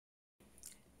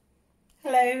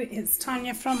Hello, it's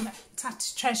Tania from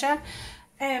Tatty Treasure.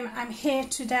 I'm here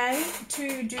today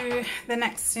to do the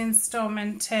next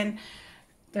instalment in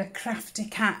the Crafty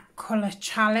Cat colour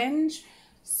challenge.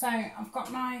 So I've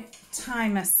got my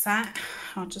timer set.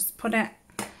 I'll just put it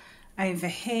over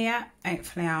here.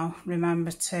 Hopefully I'll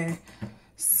remember to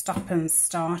stop and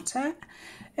start it.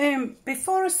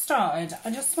 Before I started,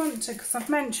 I just want to, because I've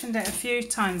mentioned it a few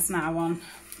times now on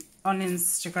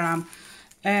Instagram.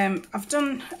 I've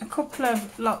done a couple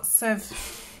of lots of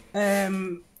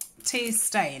tea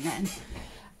staining,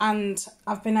 and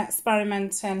I've been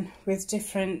experimenting with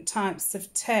different types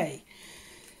of tea.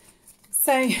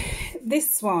 So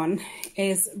this one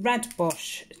is red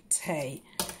bush tea,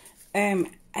 and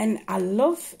I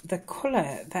love the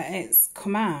colour that it's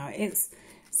come out. It's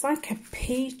like a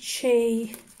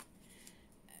peachy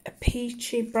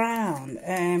brown,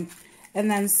 and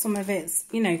then some of it's,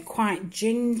 you know, quite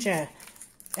ginger,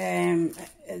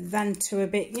 then to a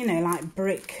bit, you know, like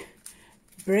brick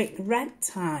red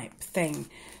type thing.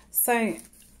 So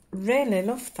really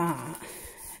love that.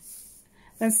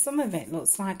 Then some of it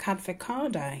looks like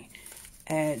avocado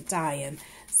dyeing.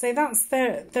 So that's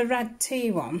the red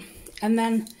tea one. And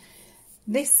then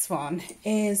this one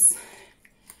is,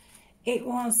 it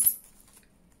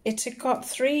had got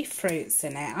 3 fruits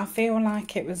in it. I feel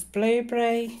like it was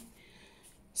blueberry,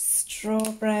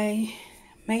 strawberry,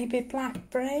 maybe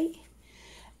blackberry,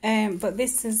 but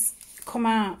this has come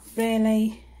out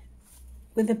really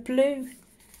with a blue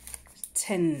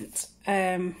tint.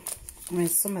 I mean,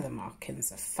 some of the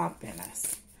markings are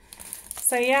fabulous.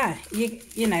 So yeah,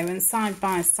 you know, and side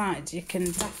by side you can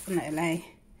definitely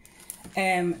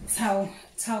tell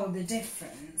the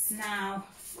difference. Now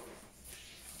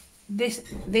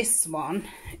this one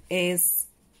is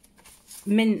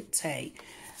mint tea,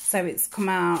 so it's come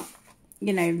out,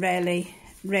 you know,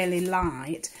 really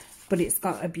light, but it's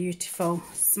got a beautiful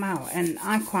smell, and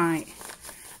I quite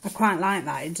like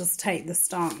that. It does take the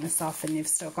starkness off, and you've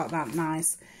still got that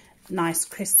nice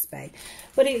crispy.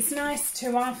 But it's nice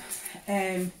to have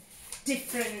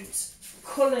different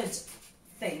coloured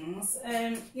things,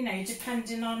 you know,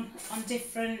 depending on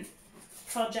different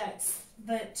projects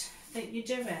that you're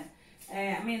doing.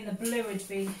 I mean, the blue would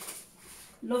be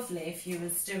lovely if you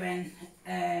was doing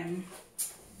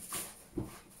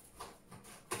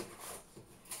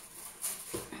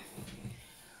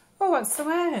oh, what's the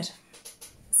word?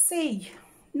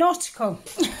 Nautical.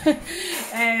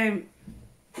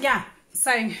 Yeah,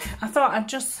 so I thought I'd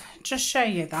just show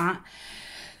you that.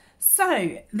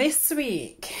 So this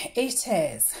week it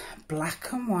is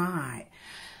black and white.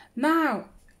 Now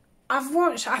I've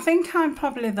watched, I think I'm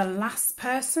probably the last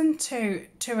person to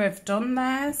have done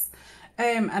theirs,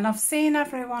 and I've seen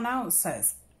everyone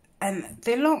else's, and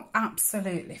they look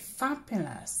absolutely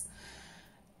fabulous.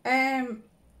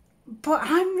 But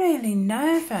I'm really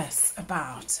nervous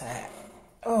about it.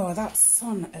 Oh, that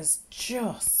sun has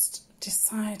just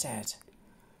decided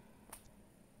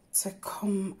to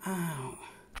come out.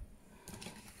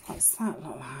 What's that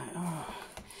look like? Oh.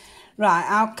 Right,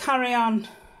 I'll carry on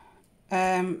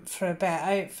for a bit.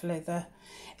 Hopefully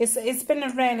it's been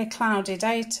a really cloudy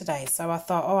day today, so I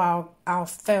thought, oh, I'll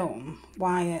film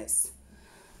why it's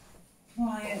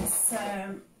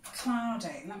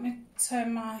cloudy. Let me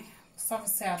turn my, because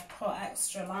obviously I've put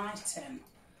extra lighting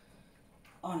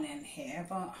on in here,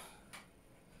 but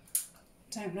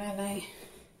don't really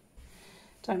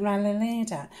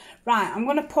need it. Right, I'm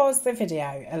going to pause the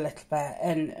video a little bit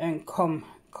and come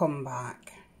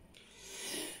back.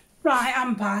 Right,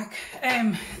 I'm back.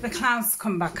 The clouds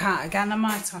come back out again. I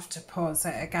might have to pause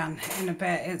it again in a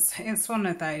bit. It's one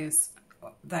of those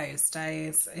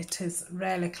days. It is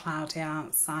really cloudy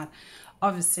outside.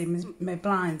 Obviously my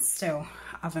blinds still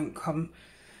haven't come.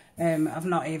 I've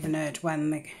not even heard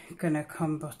when they're gonna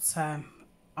come, but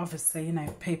obviously, you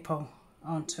know, people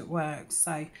aren't at work,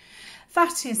 so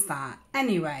that is that.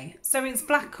 Anyway, so it's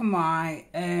black and white,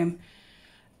 and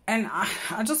I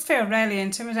just feel really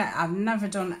intimidated. I've never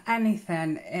done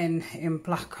anything in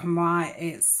black and white.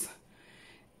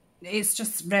 It's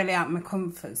just really out of my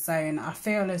comfort zone. I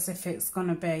feel as if it's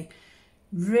gonna be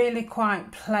really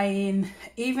quite plain,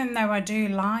 even though I do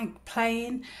like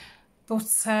plain,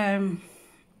 but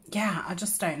yeah, I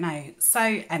just don't know. So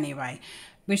anyway,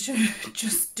 we should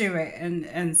just do it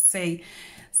and see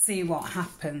what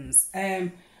happens.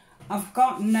 I've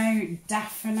got no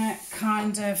definite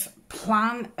kind of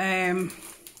plan.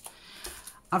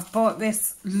 I've bought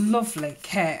this lovely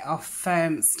kit off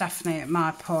Stephanie at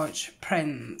My Porch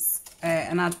Prints,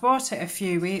 and I'd bought it a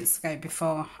few weeks ago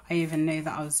before I even knew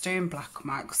that I was doing black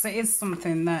and white, because it is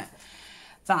something that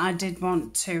I did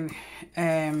want to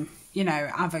you know,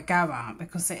 have a go at,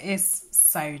 because it is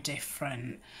so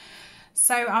different.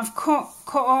 So I've cut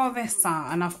all this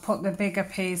out, and I've put the bigger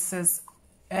pieces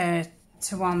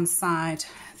to one side,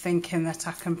 thinking that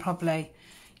I can probably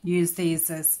use these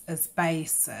as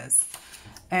bases.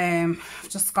 I've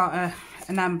just got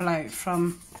an envelope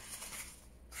from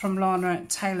Lorna at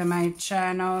Tailor Made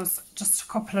Journals, just a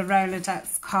couple of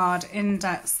Rolodex card,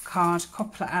 index card, a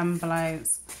couple of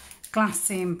envelopes,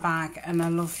 glassine bag, and a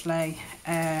lovely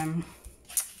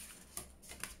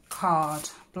card,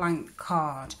 blank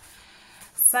card.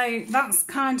 So that's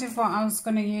kind of what I was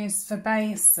going to use for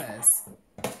bases.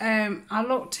 I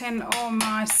looked in all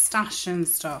my stash and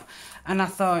stuff, and I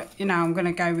thought, you know, I'm going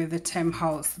to go with the Tim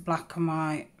Holtz, the black and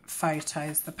white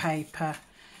photos, the paper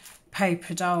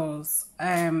dolls.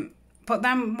 But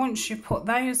then once you put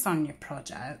those on your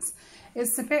projects,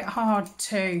 it's a bit hard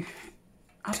to,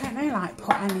 I don't know, like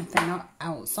put anything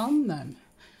else on them.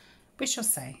 We shall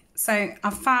see. So I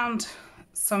found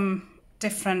some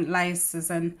different laces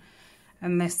and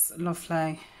this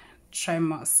lovely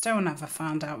trim. I still never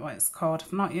found out what it's called.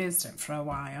 I've not used it for a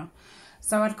while.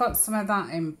 So I've got some of that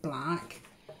in black.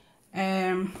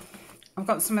 I've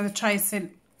got some of the Tracy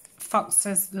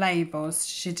Fox's labels.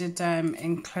 She did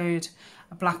include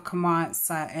a black and white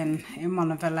set in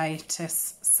one of her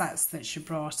latest sets that she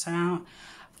brought out.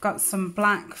 I've got some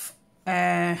black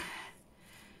die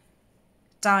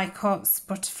cuts,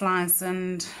 butterflies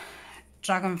and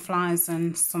dragonflies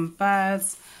and some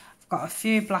birds. I've got a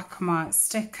few black and white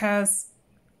stickers.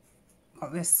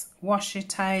 Got this washi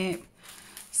tape,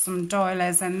 some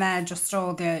doilies, and they're just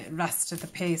all the rest of the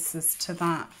pieces to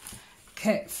that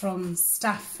kit from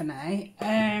Stephanie.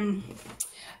 And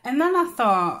then I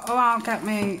thought, oh, I'll get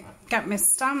me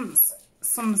stamps,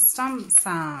 some stamps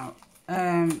out,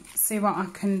 see what I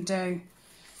can do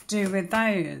with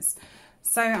those.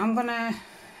 So I'm gonna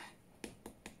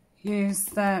use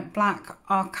the black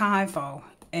archival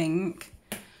ink,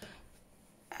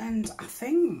 and I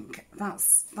think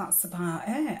that's about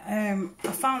it. I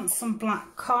found some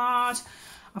black card.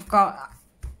 I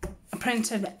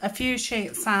printed a few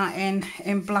sheets out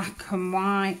in black and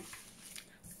white.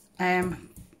 I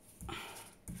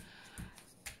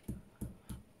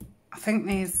think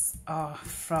these are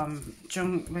from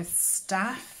Junk with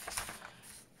Steph.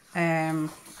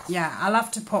 Yeah, I'll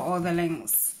have to put all the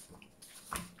links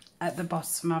at the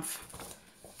bottom.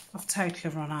 I've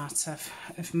totally run out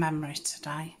of memory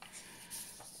today.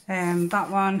 That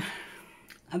one,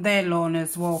 they're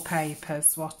Lorna's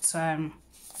wallpapers, what I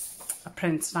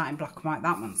printed out in black and white.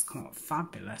 That one's come up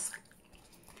fabulous.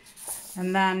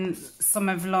 And then some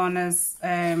of Lorna's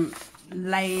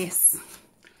lace,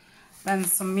 then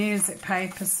some music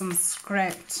papers, some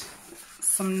script,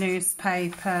 some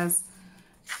newspapers,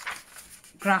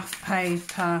 graph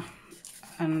paper,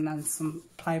 and then some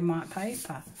plain white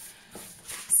paper.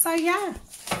 So yeah,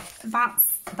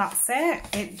 that's it.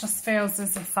 It just feels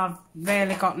as if I've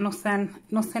really got nothing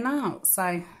out.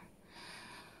 So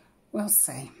we'll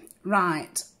see.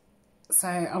 Right. So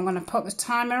I'm going to put the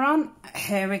timer on.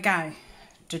 Here we go.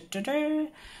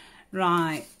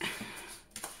 Right.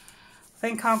 I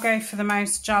think I'll go for the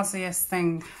most jazziest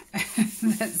thing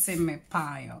that's in my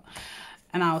pile.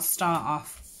 And I'll start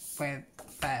off with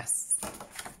this.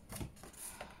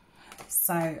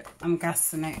 So I'm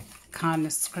guessing it kind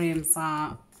of screams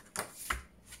out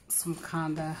some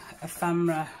kind of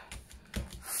ephemera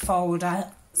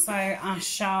folder. So I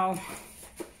shall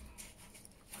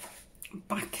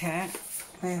back it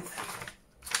with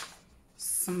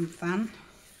something.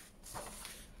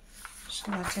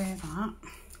 Shall I do that?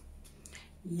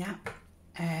 Yeah.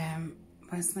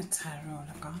 Where's my tear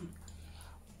roller gone?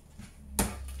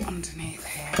 Underneath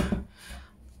here.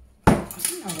 I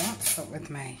don't know what's up with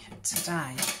me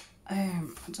today. I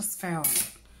just feel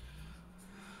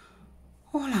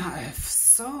all out of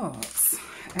sorts.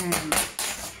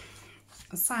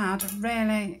 Sad,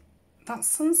 really. That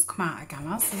sun's come out again,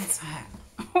 hasn't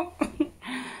it?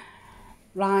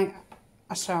 Right,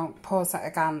 I shall pause it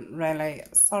again, really.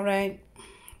 Sorry.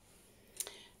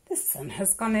 The sun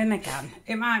has gone in again.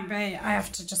 It might be I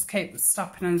have to just keep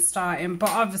stopping and starting, but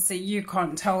obviously you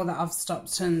can't tell that I've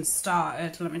stopped and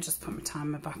started. Let me just put my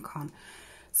timer back on.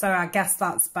 So I guess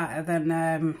that's better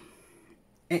than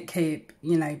it keep,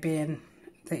 you know, being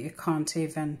that you can't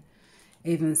even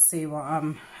see what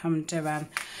I'm doing.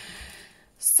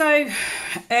 So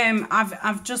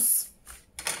I've just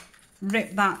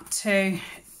ripped that to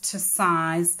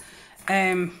size.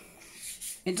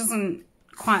 It doesn't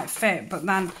quite fit, but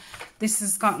then this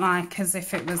has got like as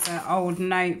if it was an old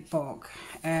notebook.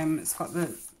 It's got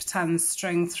the pretend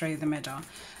string through the middle.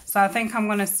 So I think I'm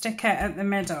going to stick it at the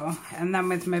middle, and then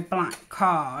with my black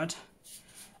card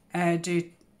do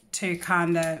 2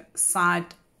 kind of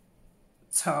side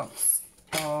tucks,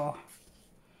 or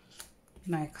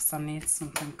no, because I need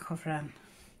something covering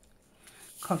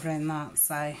that,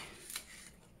 so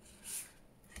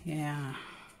yeah,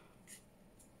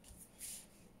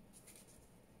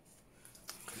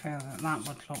 I feel that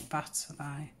would look better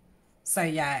though. So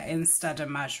yeah, instead of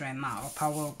measuring that up, I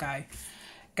will go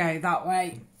that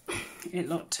way. It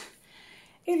looked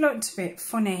a bit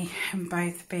funny and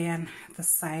both being the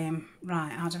same.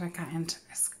 Right, how do I get into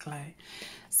this glue?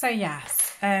 So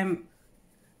yes, yeah,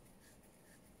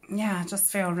 I just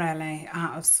feel really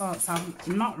out of sorts. I've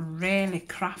not really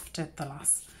crafted the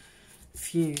last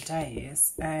few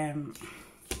days. I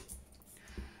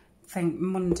think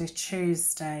Monday,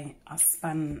 Tuesday I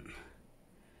spent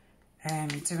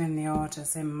doing the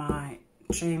orders in my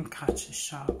Dreamcatcher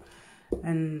shop,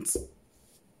 and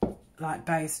like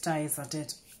both days I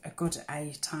did a good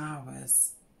 8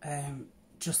 hours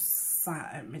just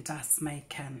sat at my desk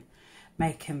making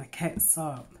the kits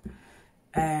up,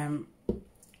 and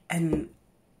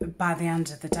by the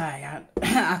end of the day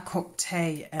I cooked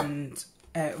tea and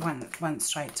went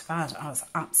straight to bed. I was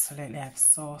absolutely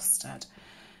exhausted,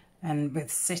 and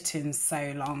with sitting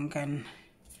so long and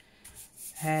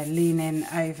leaning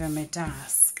over my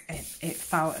desk, it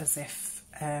felt as if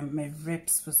my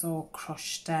ribs was all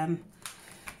crushed in.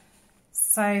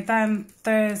 So then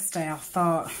Thursday I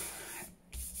thought,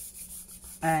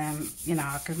 you know,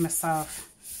 I'll give myself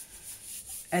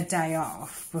a day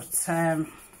off, but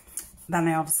then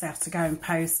I obviously have to go and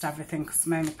post everything because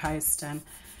I'm only posting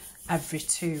every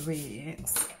 2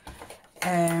 weeks.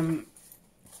 That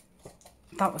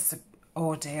was an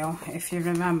ordeal. If you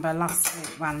remember last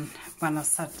week when I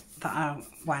said that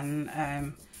when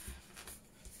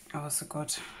it was a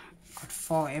good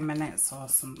 40 minutes or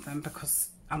something, because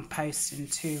I'm posting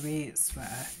 2 weeks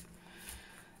worth.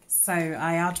 So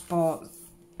I had bought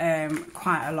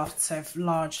quite a lot of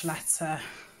large letter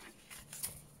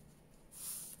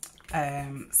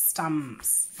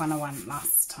stamps when I went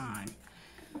last time,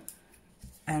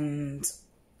 and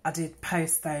I did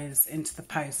post those into the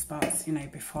post box, you know,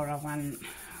 before I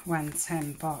went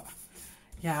in. But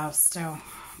yeah, I was still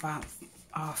about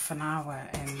half an hour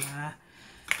in there,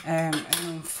 and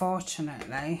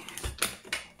unfortunately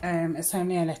it's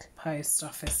only a little post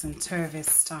office, and 2 of his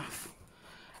staff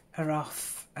are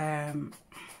off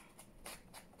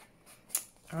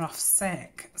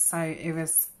sick, so he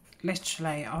was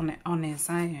literally on his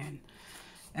own,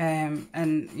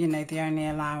 and you know, they're only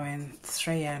allowing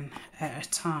 3 in at a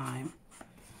time.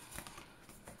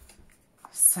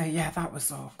 So yeah, that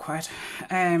was awkward.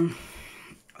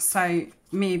 So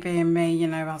me being me, you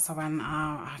know, as I went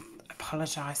out, I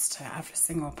apologised to every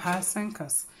single person,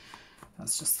 because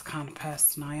that's just the kind of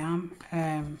person I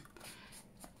am.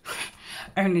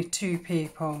 Only 2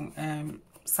 people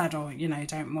said, oh, you know,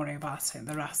 don't worry about it.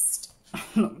 The rest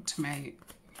looked to me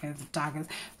with daggers,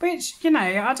 which, you know,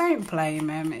 I don't blame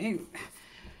him.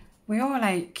 We all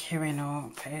hate queuing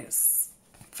up. It's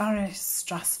very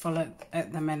stressful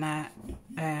at the minute.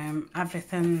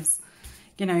 Everything's,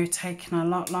 you know, taking a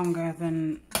lot longer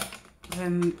than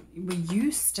we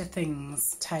used to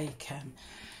things taking.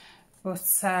 But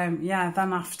yeah,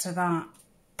 then after that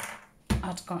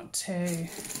I'd got to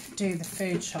do the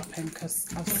food shopping, because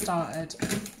I've started,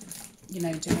 you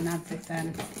know, doing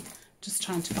everything, just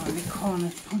trying to find the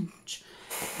corner punch,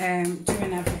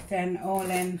 doing everything all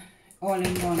in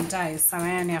one day. So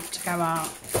I only have to go out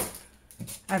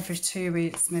every 2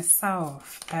 weeks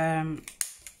myself. So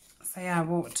yeah, I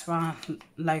walked to our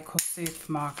local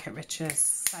supermarket, which is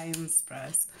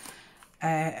Sainsbury's,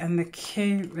 and the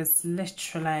queue was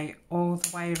literally all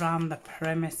the way around the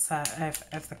perimeter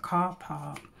of the car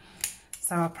park.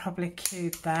 So I probably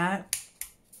queued there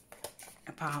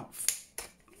about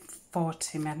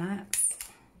 40 minutes.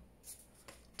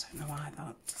 Don't know why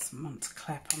that doesn't want to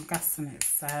clip. I'm guessing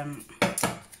it's a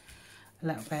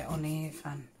little bit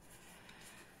uneven.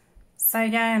 So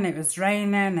yeah, and it was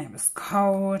raining, it was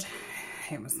cold,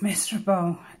 it was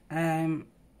miserable. Went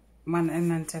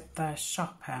in and did the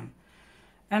shopping.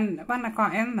 And when I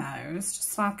got in there, it was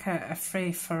just like a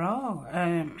free-for-all.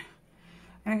 And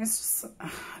it was just,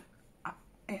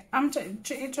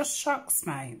 it just shocks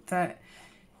me that,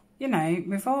 you know,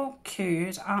 we've all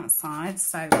queued outside,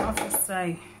 so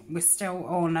obviously we still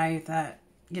all know that,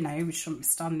 you know, we shouldn't be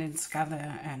standing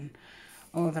together and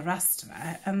all the rest of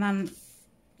it. And then,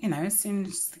 you know, as soon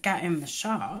as they get in the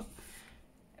shop,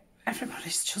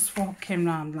 everybody's just walking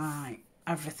around like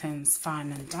everything's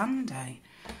fine and dandy.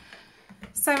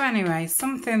 So anyway,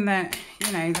 something that,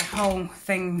 you know, the whole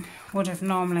thing would have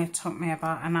normally took me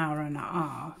about an hour and a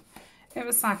half, it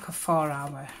was like a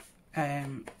 4-hour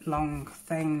long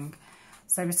thing.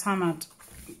 So by the time I'd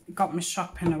got my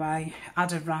shopping away, I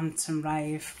had a rant and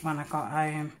rave when I got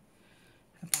home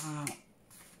about,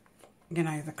 you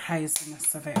know, the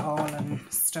craziness of it all and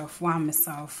stuff, wound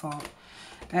myself up.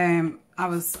 I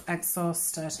was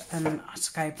exhausted and I had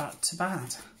to go back to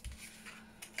bed.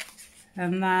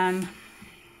 And then,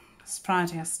 it's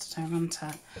Friday yesterday, wasn't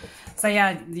it? So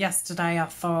yeah, yesterday I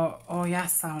thought, oh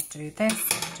yes, I'll do this,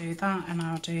 I'll do that, and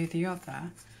I'll do the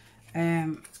other.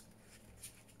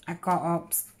 I got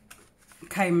up,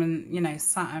 came and, you know,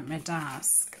 sat at my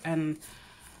desk, and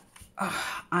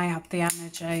I had the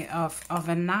energy of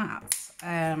a gnat.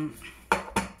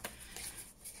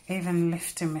 Even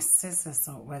lifting my scissors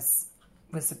up was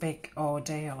a big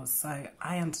ordeal, so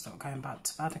I ended up going back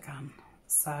to bed again.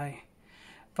 So,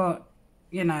 but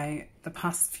you know, the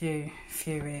past few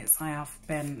weeks I have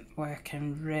been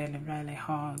working really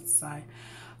hard, so I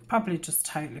probably just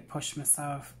totally pushed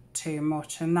myself too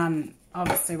much, and then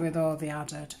obviously with all the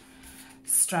added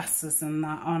stresses and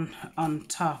that on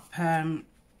top, I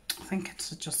think it's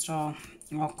just all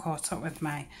caught up with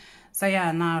me. So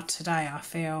yeah, now today I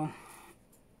feel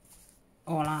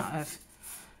all out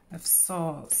of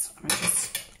sorts. Let me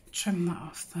just trim that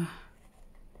off there.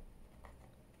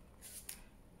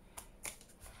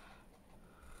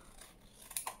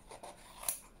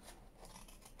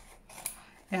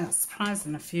 Yeah, it's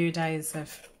surprising, a few days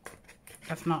of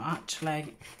not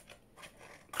actually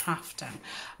crafting.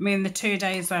 I mean, the 2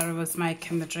 days where I was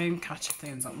making the dream catcher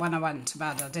things, when I went to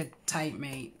bed I did take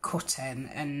me cutting,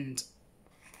 and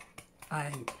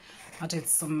I did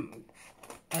some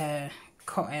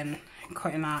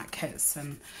cutting out kits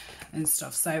and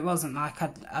stuff, so it wasn't like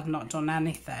I'd not done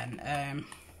anything.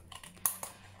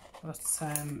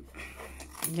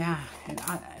 Yeah,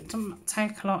 it doesn't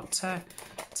take a lot to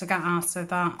get out of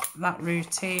that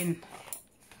routine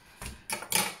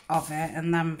of it,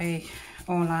 and then be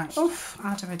all like, oof,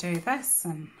 how do I do this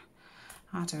and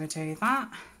how do I do that?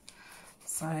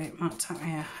 So it might take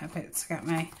me a bit to get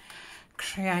my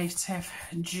creative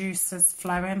juices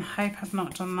flowing. Hope I've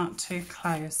not done that too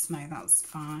close. No, that's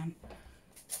fine.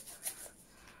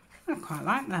 I quite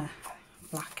like the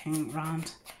black ink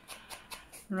round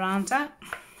it.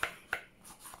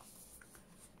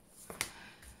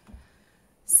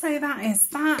 So that is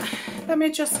that. Let me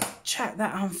just check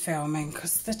that I'm filming,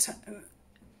 because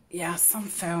yes, I'm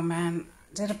filming.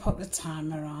 Did I put the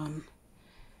timer on?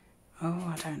 Oh,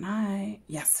 I don't know.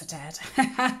 Yes, I did.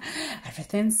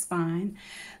 Everything's fine.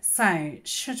 So,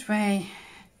 should we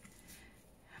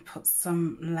put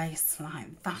some lace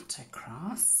like that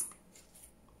across?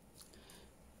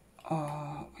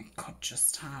 Or we could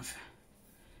just have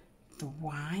the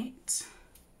white.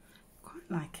 Quite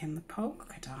liking the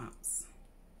polka dots.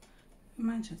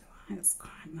 Imagine the white's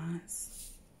quite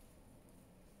nice.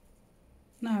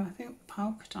 No, I think the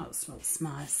polka dots looks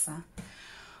nicer.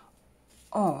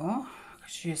 Or I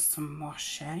could use some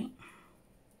washi.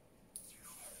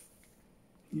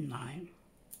 No.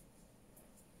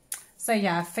 So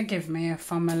yeah, forgive me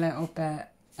if I'm a little bit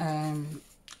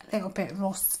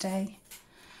rusty.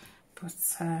 But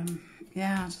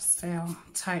yeah, I just feel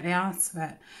totally out of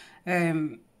it.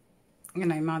 You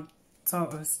know, my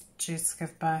daughter was due to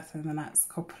give birth in the next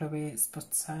couple of weeks,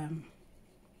 but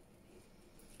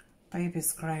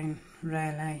baby's grown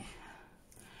really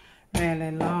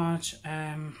large,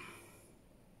 and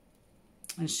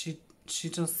she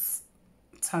does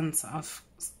tend to have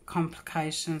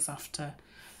complications after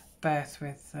birth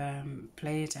with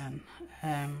bleeding.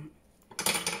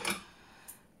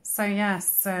 So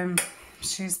yes,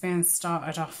 she's being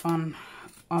started off on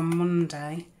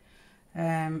Monday.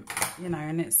 You know,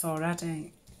 and it's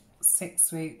already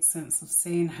 6 weeks since I've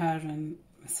seen her and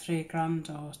my 3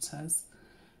 granddaughters,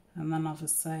 and then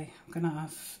obviously I'm gonna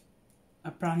have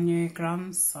a brand new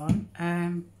grandson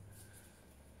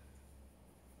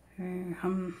who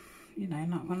I'm, you know,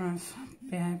 not gonna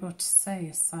be able to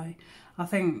see. So I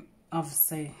think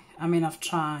obviously, I mean, I've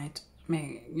tried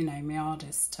my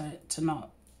hardest to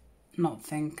not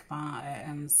think about it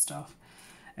and stuff.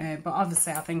 But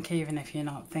obviously, I think even if you're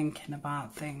not thinking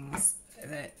about things,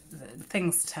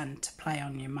 things tend to play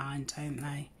on your mind, don't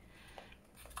they?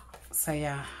 So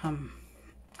yeah, I'm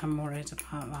worried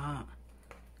about that.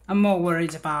 I'm more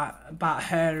worried about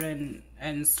her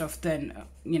and stuff than,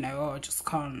 you know, or just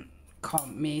can't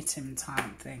meet him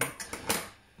type thing.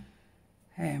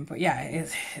 But yeah,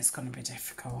 it's going to be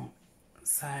difficult.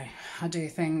 So I do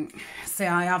think, see,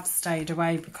 I have stayed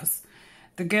away because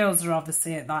the girls are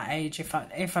obviously at that age. If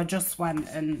I just went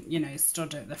and, you know,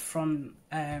 stood at the front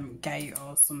gate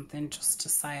or something just to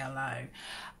say hello,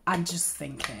 I just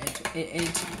think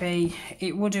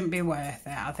it wouldn't be worth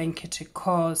it. I think it'd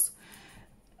cause,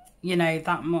 you know,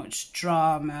 that much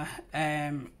drama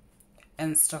and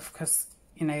stuff, because,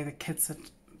 you know, the kids would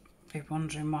be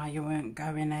wondering why you weren't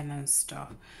going in and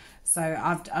stuff. So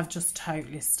I've just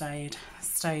totally stayed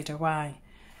away.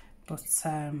 But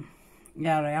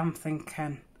yeah, I am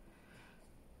thinking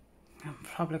I'm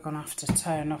probably gonna have to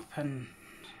turn up and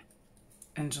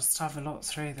just have a look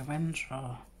through the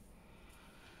window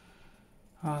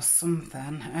or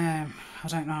something. I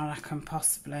don't know, I reckon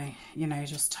possibly, you know,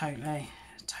 just totally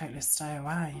stay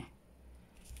away.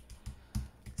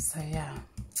 So yeah,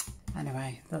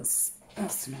 anyway, that's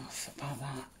enough about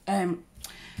that.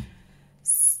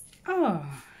 Oh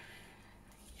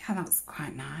yeah, that's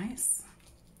quite nice.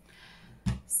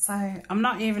 So I'm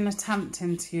not even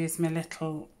attempting to use my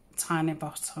little tiny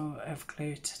bottle of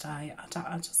glue today.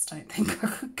 I just don't think I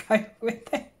could cope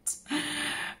with it.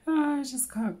 Oh, I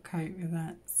just can't cope with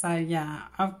it. So yeah,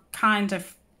 I'm kind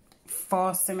of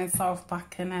forcing myself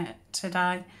back in it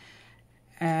today.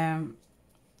 Yeah,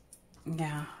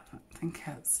 I think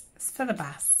it's for the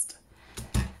best.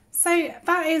 So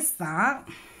that is that.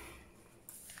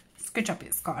 It's a good job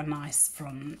it's got a nice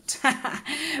front.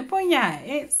 But yeah,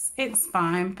 it's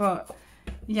fine, but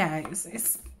yeah,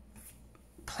 it's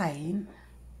plain.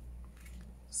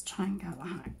 Let's try and get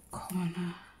that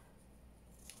corner.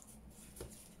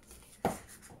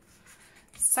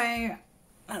 So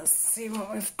let's see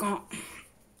what we've got.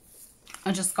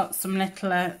 I just got some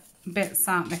little bits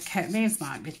out the kit. These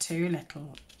might be too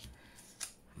little.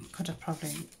 Could have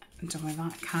probably done with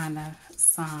that kind of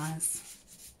size.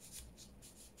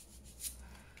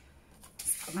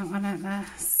 Let's put that one at the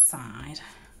side.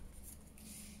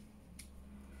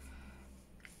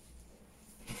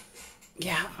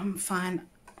 Yeah, I'm fine.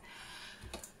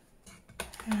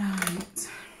 Right.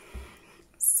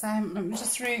 So I'm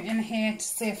just rooting here to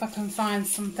see if I can find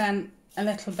something a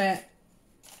little bit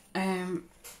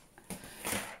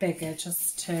bigger,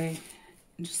 just to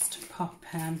pop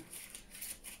in.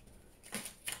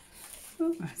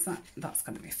 Oh, that's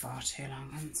going to be far too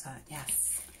long, isn't it?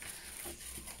 Yes.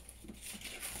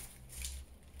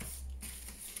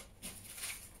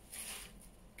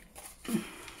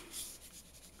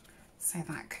 So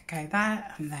that could go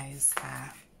there and those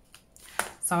there.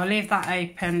 So I'll leave that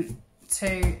open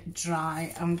to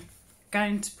dry. I'm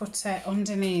going to put it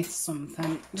underneath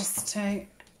something just to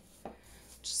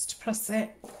press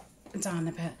it down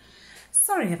a bit.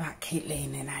 Sorry about keep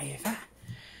leaning over.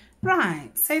 Right,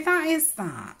 so that is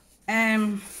that.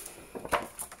 I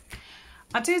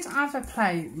did have a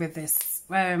play with this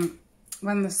when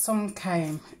the sun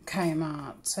came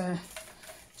out to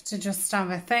just have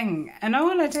a thing, and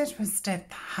all I did was did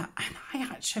that, and I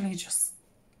actually just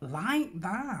like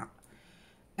that.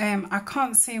 I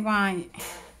can't see why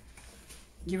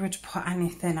you would put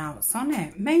anything else on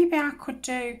it. Maybe I could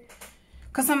do,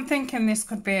 because I'm thinking this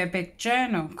could be a big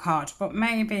journal card, but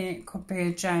maybe it could be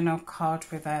a journal card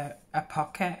with a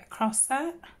pocket across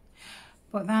it.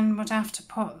 But then would have to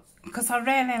put, because I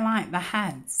really like the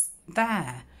heads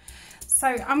there. So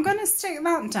I'm going to stick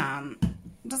that down.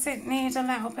 Does it need a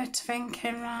little bit of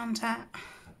inking around it?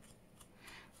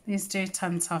 These do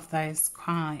tend to have those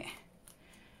quite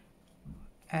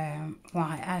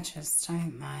white edges,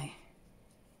 don't they?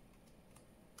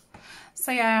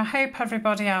 So yeah, I hope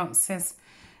everybody else is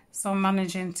sort of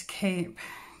managing to keep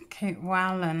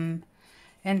well and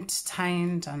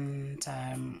entertained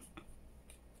and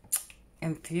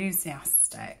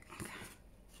enthusiastic.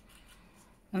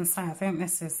 And so I think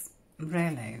this is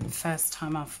really the first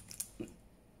time I've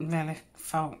really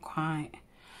felt quite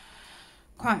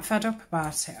fed up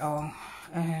about it all.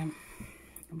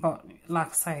 But like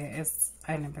I say, it is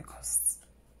only because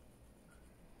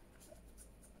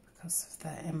of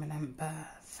the imminent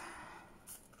birth.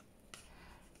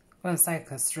 I won't say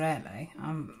because really,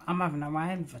 I'm having a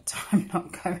whale of a time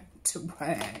not going to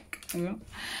work,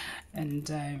 and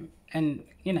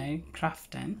you know,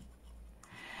 crafting.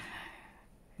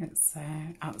 It's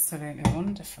absolutely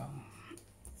wonderful.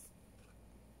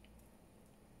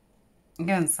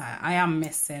 Again, so I am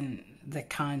missing the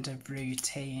kind of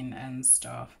routine and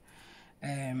stuff.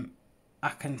 I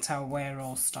can tell we're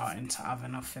all starting to have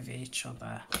enough of each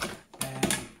other.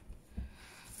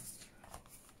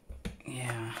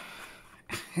 Yeah.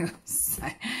 So,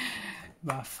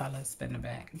 our fella's been a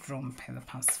bit grumpy the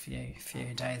past few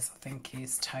days. I think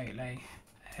he's totally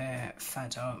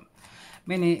fed up. I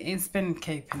mean, he's been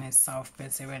keeping himself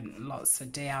busy with lots of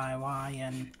DIY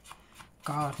and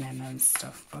gardening and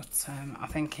stuff, but I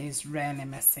think he's really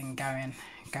missing going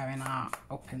out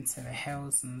up into the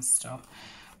hills and stuff.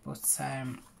 But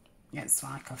it's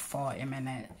like a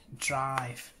 40-minute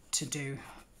drive to do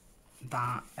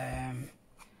that, and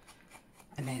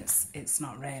it's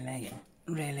not really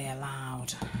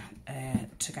allowed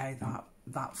to go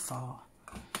that far.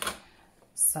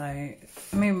 So I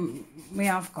mean, we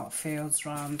have got fields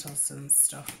around us and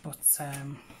stuff, but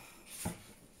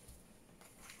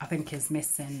I think he's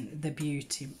missing the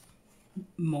beauty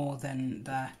more than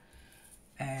the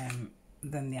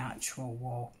actual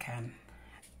walking.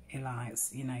 He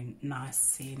likes, you know, nice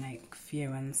scenic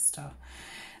view and stuff.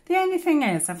 The only thing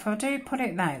is, if I do put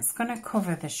it there, it's going to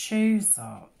cover the shoes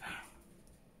up.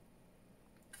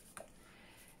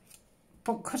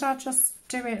 But could I just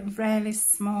do it really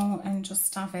small and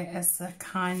just have it as a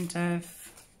kind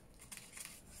of...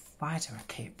 Why do I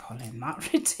keep pulling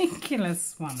that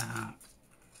ridiculous one out?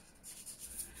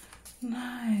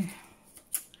 No.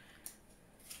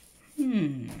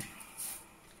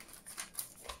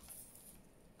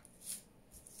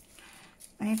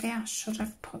 Maybe I should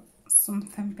have put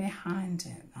something behind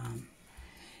it then.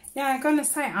 Yeah, I'm going to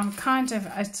say I'm kind of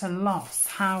at a loss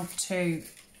how to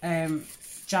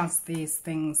jazz these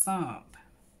things up,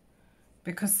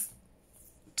 because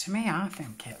to me I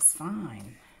think it's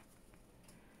fine.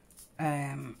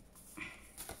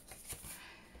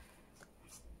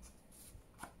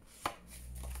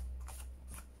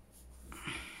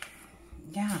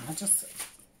 Yeah, I just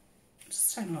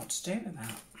don't know what to do with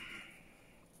that.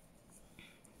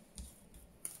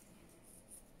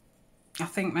 I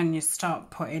think when you start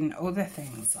putting other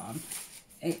things on,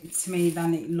 to me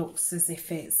then it looks as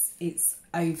if it's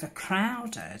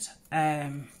overcrowded. Yeah,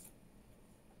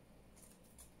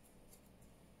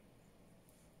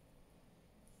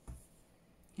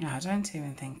 I don't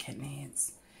even think it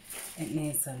needs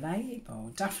a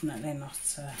label. Definitely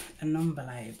not a number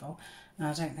label. And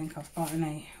I don't think I've got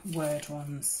any word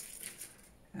ones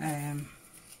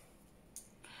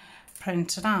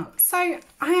printed out. So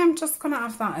I am just going to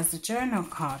have that as a journal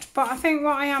card. But I think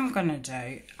what I am going to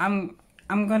do, I'm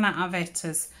going to have it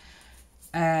as,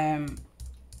 I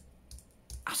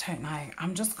don't know,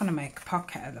 I'm just going to make a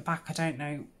pocket at the back. I don't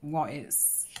know what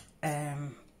its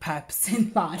purpose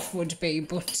in life would be,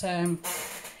 but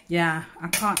yeah, I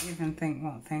can't even think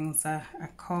what things are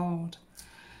called.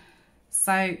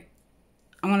 So I'm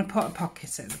going to put a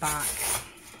pocket at the back.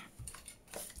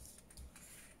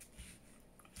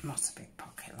 Not a big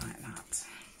pocket like that.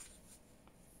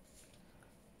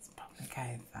 Let's probably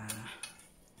go there.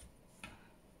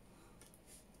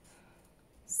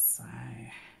 So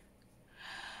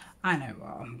I know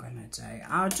what I'm going to do.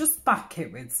 I'll just back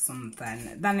it with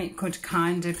something. Then it could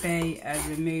kind of be a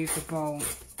movable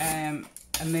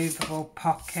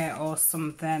pocket or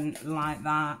something like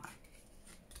that.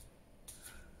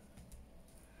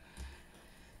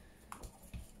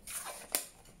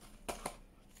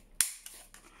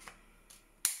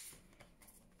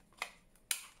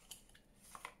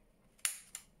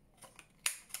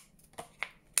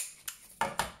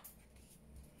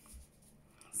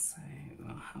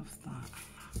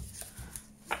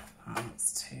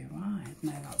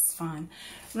 No, that's fine.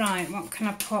 Right, what can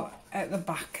I put at the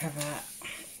back of it?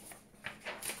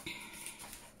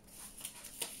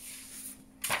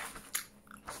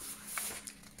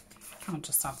 I'll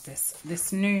just have this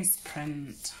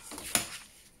newsprint.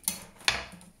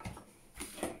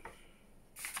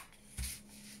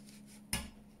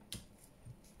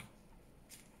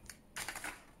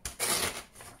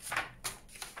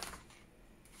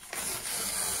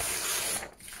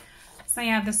 So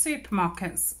yeah, the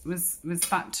supermarkets was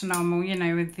back to normal, you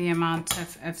know, with the amount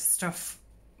of stuff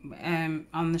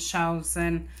on the shelves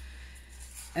and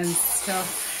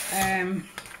stuff. There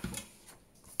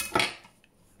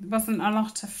wasn't a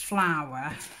lot of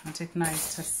flour. I did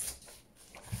notice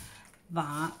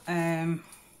that. And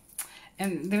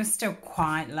they were still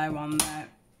quite low on the,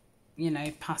 you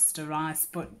know, pasta rice,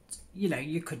 but you know,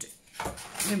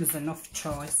 there was enough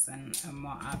choice and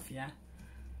what have you.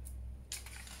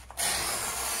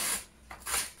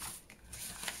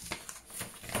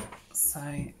 So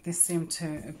this seemed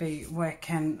to be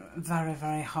working very,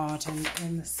 very hard in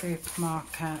the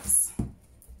supermarkets,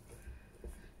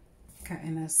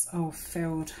 getting us all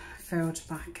filled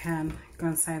back in. I'm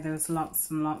going to say there was lots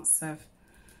and lots of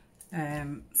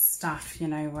staff, you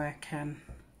know, working,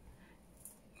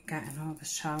 getting all the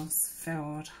shelves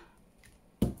filled.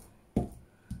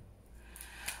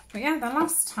 But yeah, the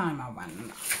last time I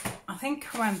went, I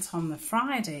think I went on the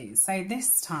Friday. So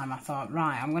this time I thought,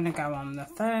 right, I'm going to go on the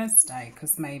Thursday,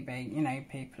 because maybe, you know,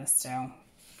 people are still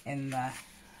in the,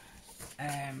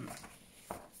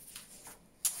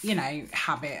 you know,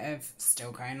 habit of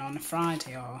still going on a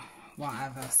Friday or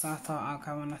whatever. So I thought I'll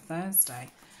go on a Thursday.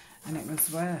 and it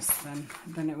was worse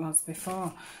than it was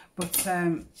before. But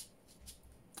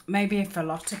maybe if a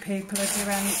lot of people are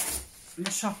doing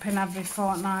the shopping every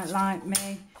fortnight like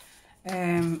me,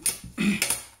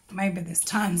 maybe there's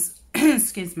times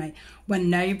excuse me, when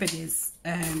nobody's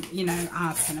you know,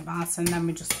 asking about, and then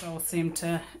we just all seem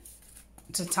to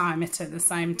time it at the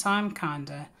same time kind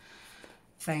of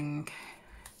thing.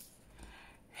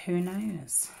 Who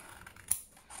knows?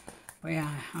 But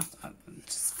yeah, I'm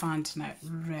just finding it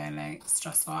really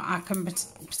stressful. I can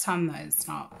pretend that it's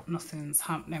nothing's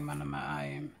happening when I'm at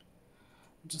home.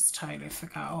 I just totally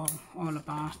forget all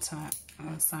about it.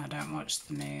 So I don't watch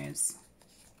the news.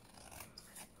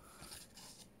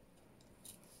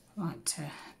 I like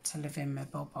to live in my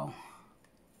bubble.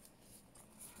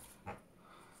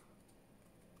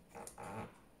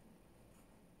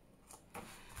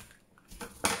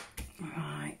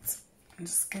 Right, I'll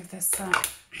just give this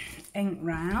ink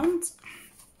round.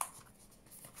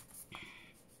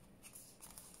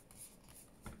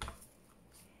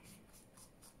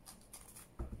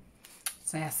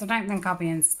 So yes, I don't think I'll be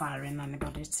inspiring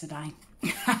anybody today.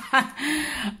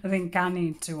 I think I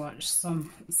need to watch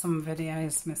some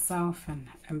videos myself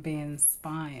and be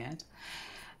inspired.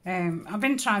 I've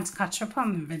been trying to catch up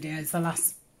on the videos the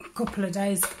last couple of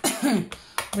days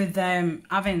with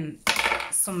having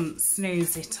some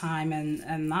snoozy time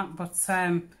and that, but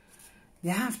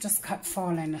yeah, I've just kept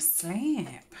falling asleep.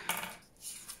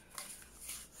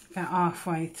 Get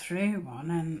halfway through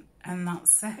one and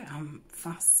that's it, I'm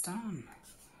fast on.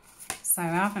 So I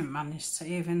haven't managed to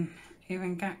even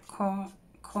get caught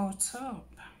up.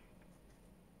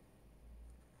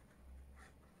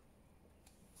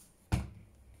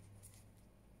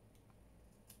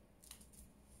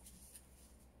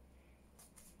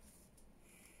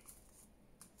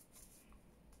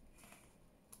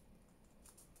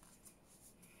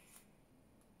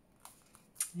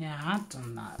 Yeah, I'd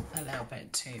done that a little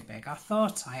bit too big. I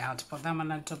thought I had, but then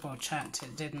when I double checked,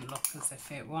 it didn't look as if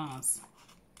it was.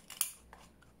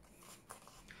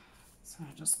 So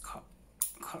I just cut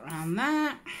around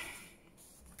there.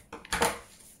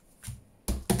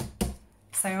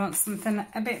 So I want something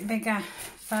a bit bigger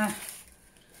for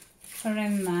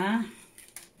in there.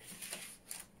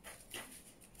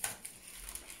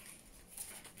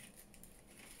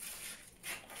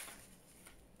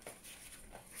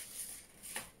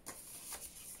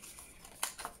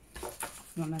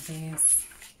 One of these.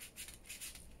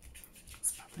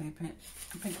 It's probably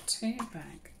a bit too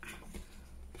big.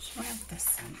 Shall I have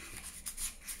this one?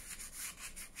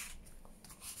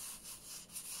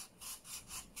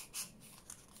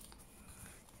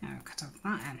 Yeah, we could have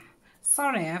that in.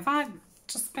 Sorry, have I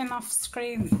just been off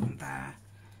screen there?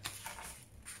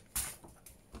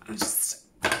 I'll just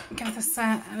give this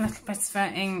a little bit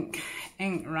of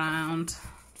ink round.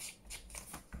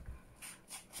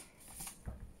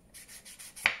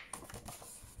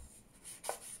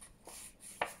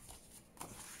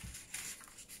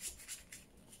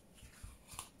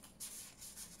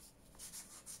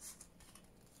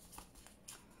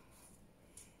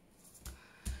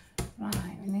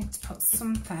 Right, we need to put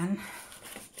something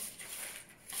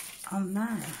on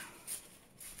there.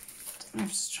 I'll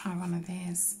just try one of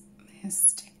these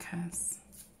stickers.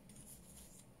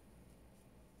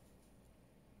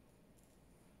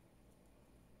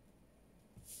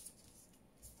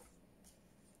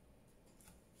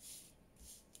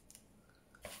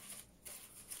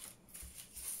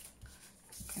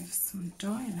 Give some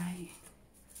doily.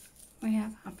 Oh yeah,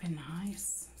 that'd be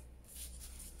nice.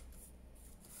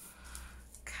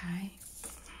 Okay.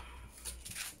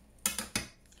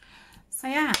 So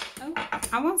yeah,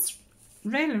 I was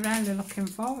really looking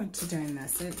forward to doing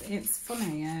this. It's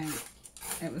funny,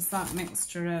 it was that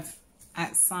mixture of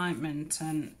excitement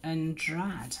and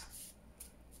dread.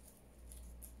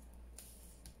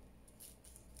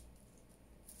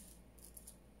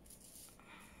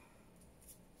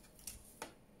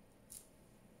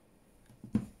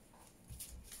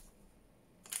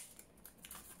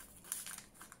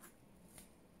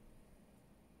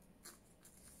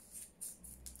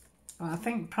 Well, I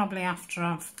think probably after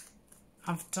I've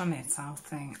done it, I'll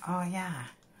think, oh yeah,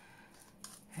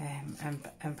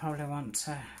 and probably want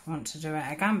to do it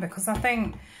again, because I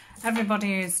think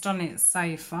everybody who's done it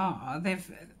so far,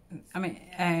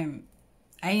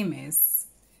 Amy's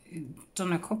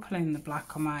done a couple in the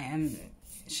black and white, and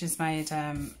she's made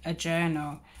a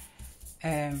journal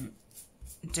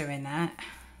doing it.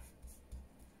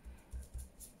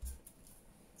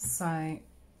 So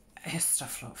her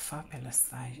stuff looked fabulous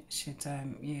though. She'd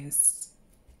used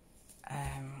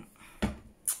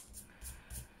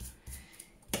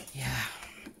yeah,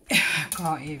 I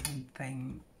can't even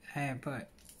think, but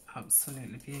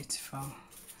absolutely beautiful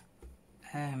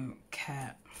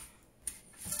kit.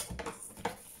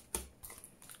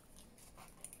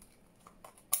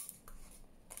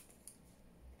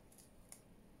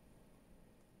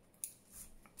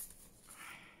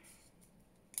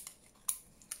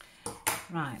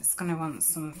 Right, it's going to want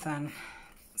something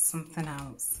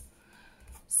else.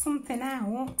 Something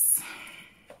else.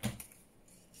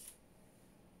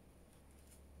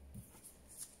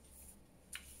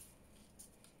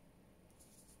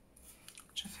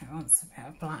 Which I think wants a bit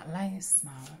of black lace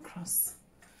now across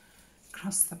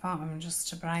the bottom, just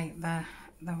to break the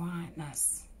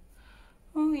whiteness.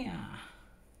 Oh yeah.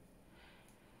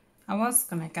 I was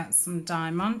going to get some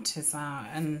diamantes out,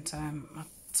 and I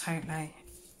totally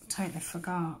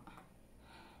forgot.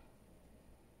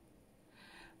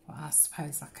 But I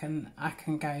suppose I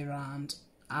can go round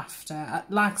after.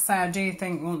 Like I say, I do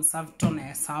think once I've done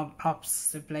it, I'll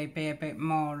possibly be a bit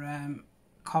more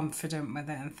confident with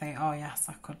it and think, oh yes,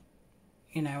 I could,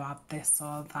 you know, add this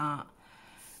or that.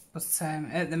 But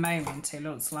at the moment, it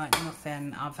looks like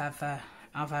nothing I've ever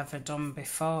done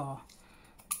before.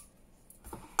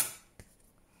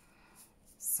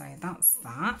 So that's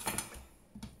that.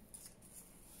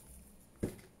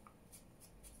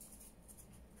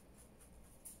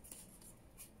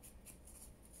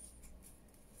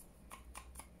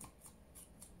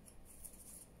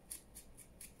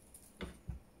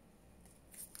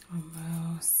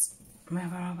 Almost.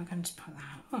 Where are we going to put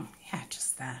that? Oh, yeah,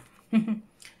 just there.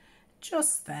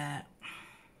 Just there.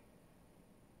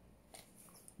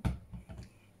 I'll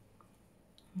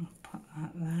put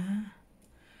that there.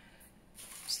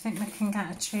 Just think we can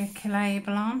get a cheeky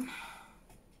label on.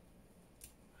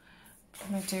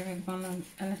 Probably do with one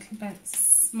a little bit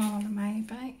smaller,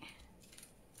 maybe.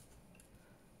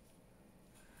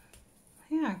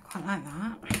 Yeah, I quite like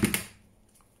that.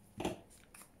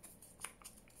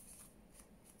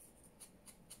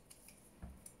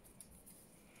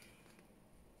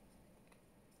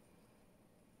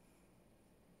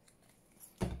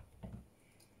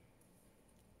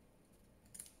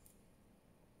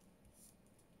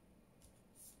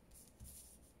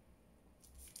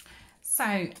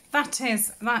 So that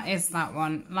is that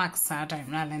one. Like I said, I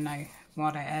don't really know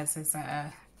what it is. Is it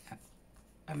a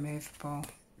movable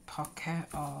pocket,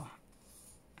 or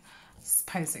I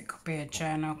suppose it could be a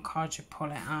journal card? You pull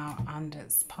it out and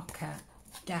it's pocket.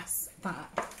 Yes,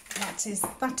 that is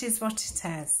what it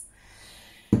is.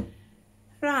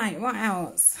 Right, what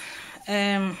else?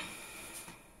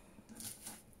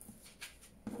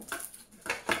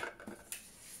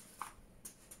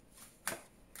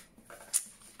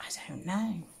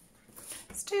 No,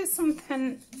 let's do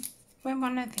something with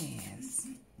one of these.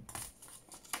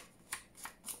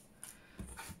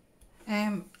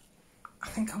 I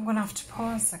think I'm going to have to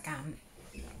pause again.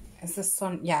 Is this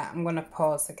one? Yeah, I'm going to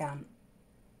pause again.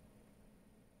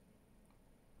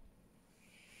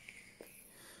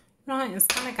 Right, it's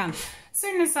gone again. As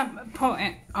soon as I put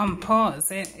it on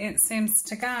pause, it seems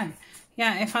to go.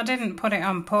 Yeah, if I didn't put it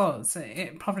on pause,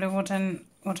 it probably wouldn't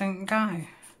go.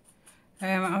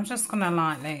 I'm just going to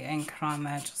lightly ink around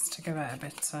there just to give it a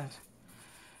bit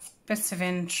of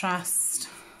interest.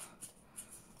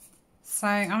 So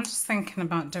I'm just thinking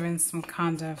about doing some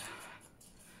kind of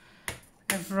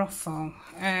ruffle.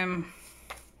 And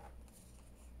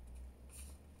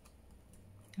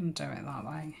do it that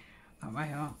way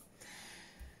up.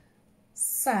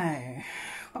 So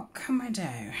what can we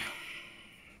do?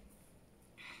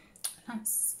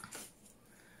 Let's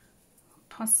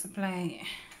possibly.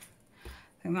 I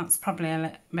think that's probably a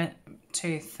little bit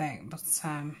too thick, but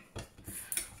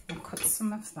we'll cut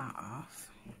some of that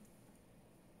off.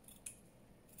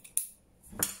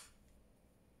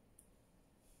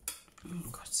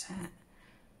 And cut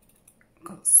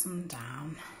some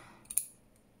down.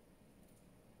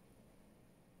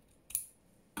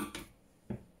 A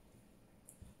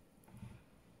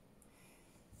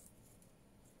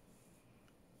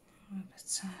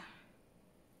bit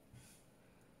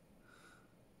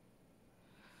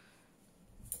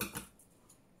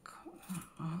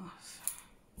off.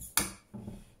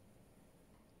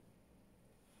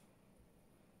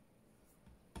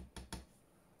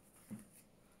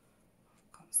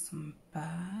 Got some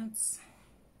birds.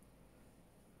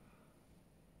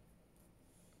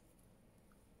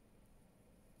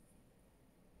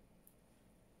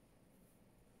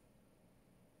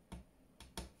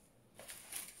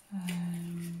 I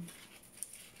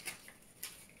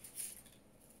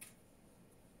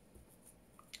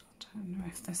don't know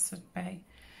if this would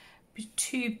be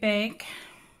too big.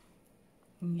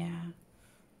 Yeah. I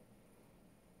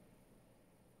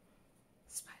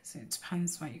suppose it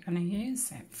depends what you're going to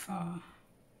use it for.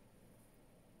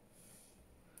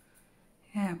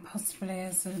 Yeah, possibly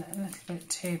is a little bit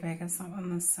too big. Is that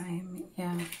one the same?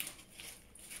 Yeah.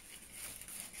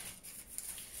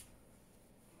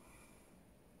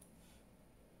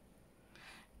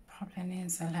 Probably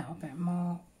needs a little bit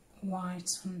more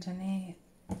white underneath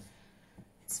to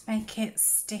make it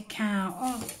stick out.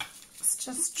 Oh, let's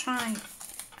just try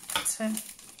to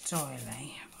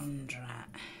doily under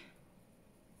it.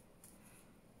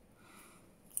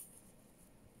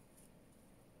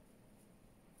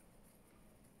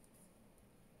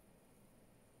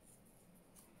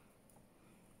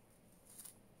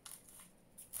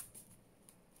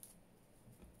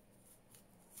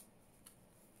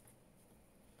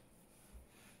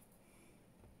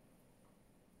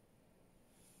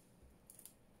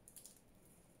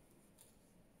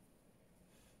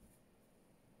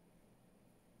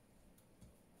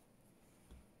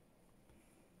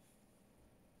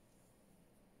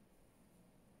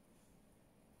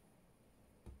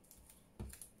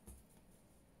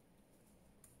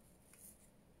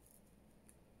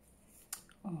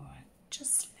 Oh,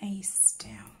 just lay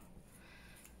still.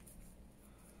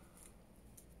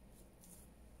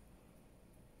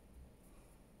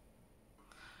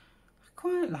 I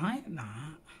quite like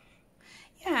that.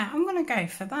 Yeah, I'm going to go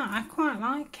for that. I quite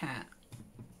like it.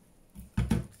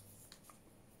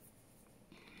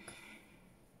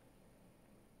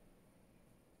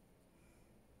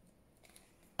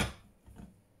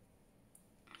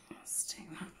 Let's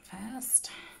take that first.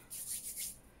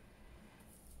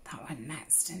 That went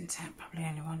next, didn't it? Probably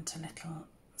only want a little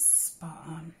spot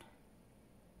on.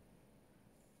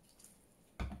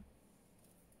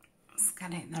 Let's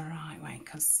get it the right way,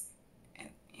 because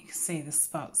you can see the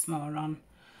spots more on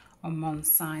one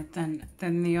side than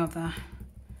the other.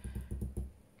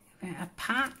 A bit of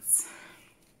pats.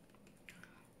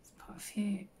 Let's put a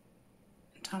few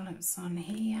dollops on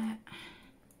here.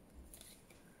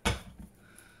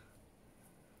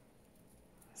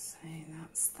 So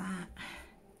that's that.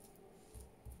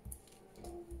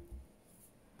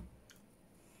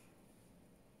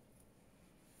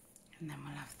 And then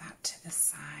we'll have that to the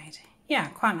side. Yeah,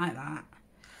 quite like that.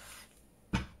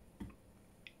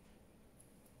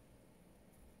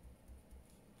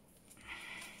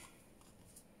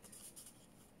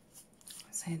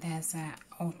 So there's a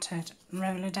altered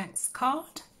Rolodex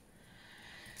card.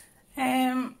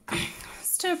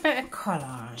 Let's do a bit of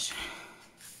collage.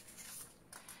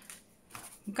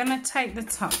 I'm going to take the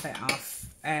top bit off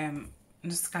and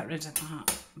just get rid of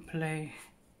that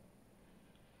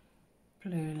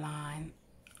blue line.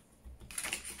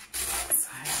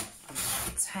 So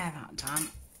I'll tear that down.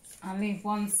 I'll leave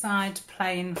one side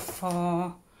plain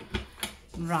for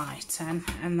writing,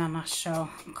 and then I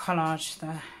shall collage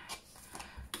the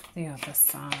other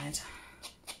side.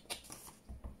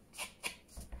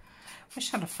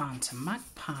 Wish I'd have found a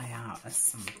magpie out or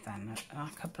something,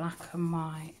 like a black and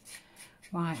white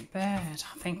bird.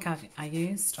 I think I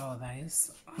used all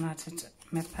those when I did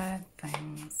my bird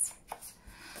things.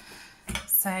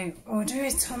 So we'll do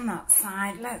it on that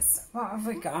side. What have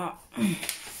we got?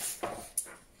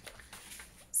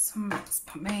 Let's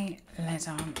put my lid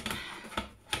on.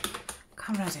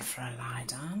 I'm ready for a lie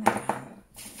down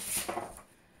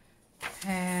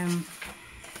again.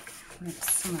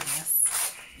 Some of this.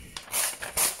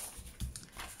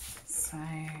 So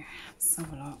let's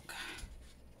have a look.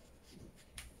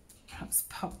 Let's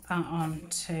pop that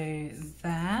onto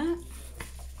there.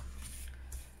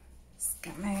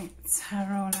 Get me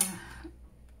tear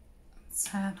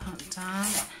that down.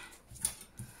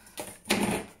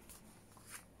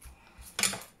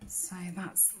 So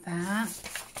that's there.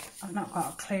 I've not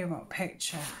got a clue what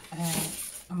picture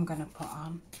I'm going to put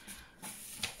on.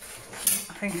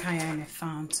 I think I only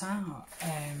found out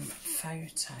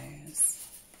photos.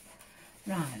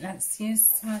 Right, let's use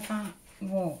some of that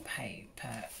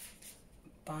wallpaper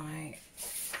by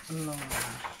Laura.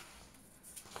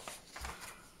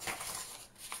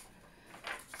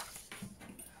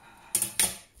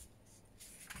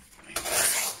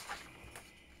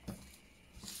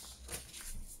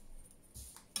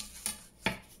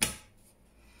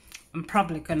 I'm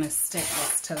probably going to stick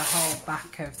this to the whole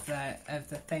back of the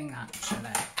thing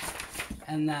actually,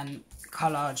 and then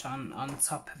collage on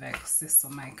top of it, because this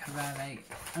will make a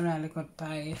really good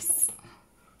base.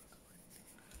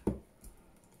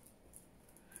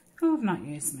 Oh, I've not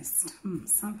used my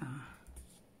stamps, have I?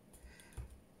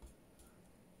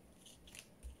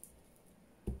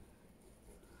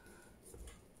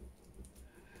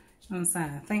 I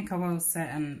think I will sit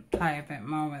and play a bit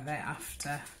more with it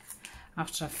after I've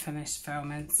finished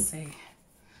filming, see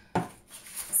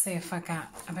if I get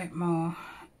a bit more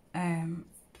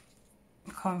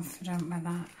confident with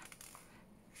that.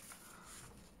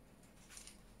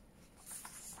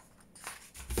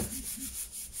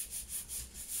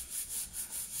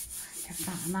 give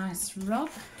that a nice rub.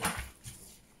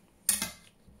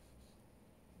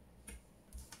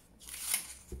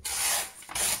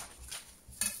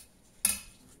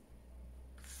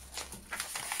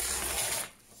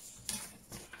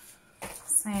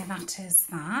 So that is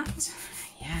that.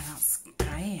 Yeah, that's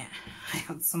great. I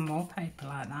had some wallpaper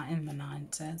like that in the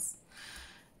 90s.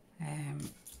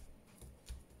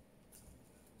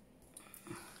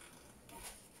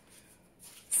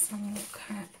 So look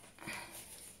at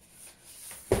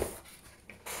a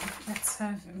bit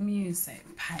of music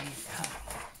paper.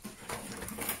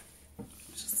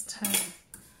 Just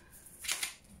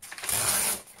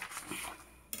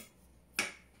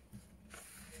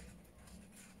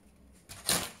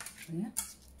yeah.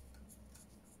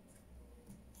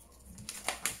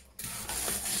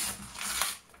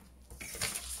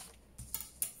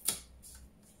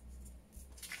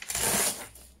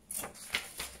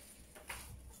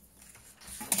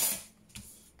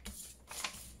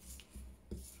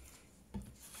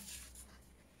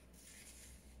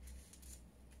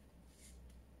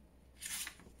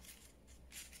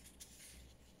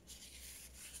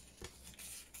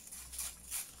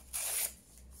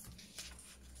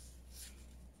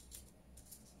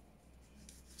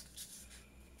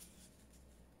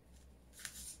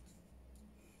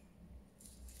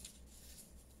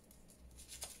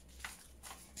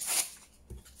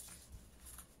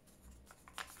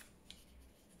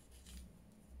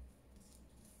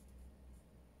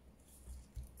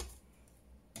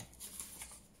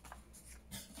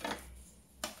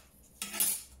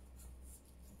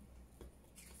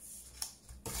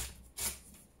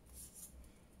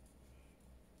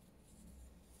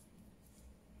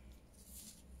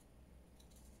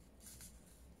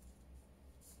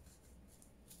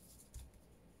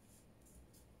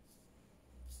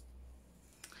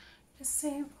 Just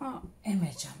see what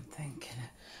image I'm thinking of.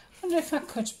 I wonder if I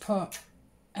could put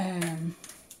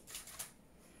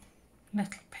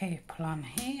little people on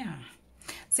here.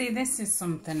 See, this is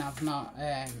something I've not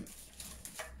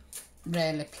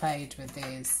really played with,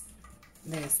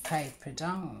 these paper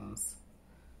dolls.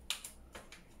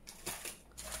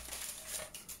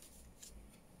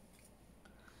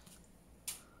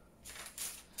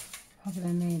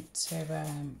 Probably need to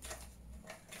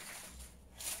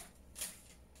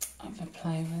have a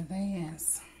play with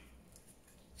these.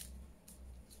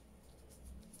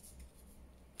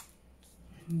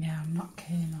 Yeah, I'm not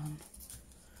keen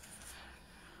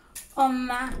on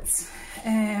that.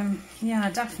 Yeah, I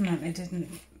definitely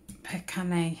didn't pick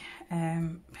any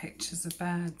pictures of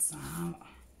birds out.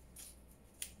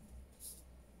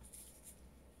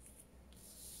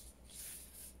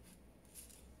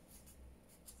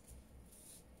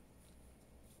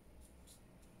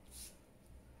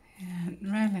 Yeah, it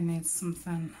really needs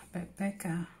something a bit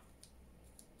bigger.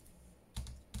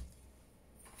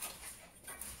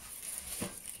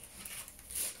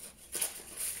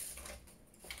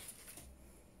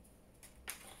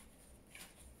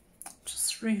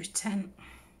 Just rooting.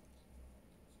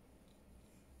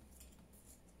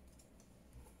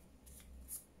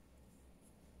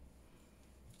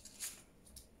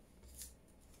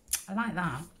 I like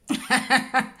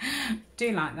that.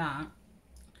 Do like that.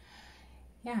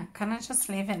 Yeah, can I just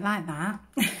leave it like that?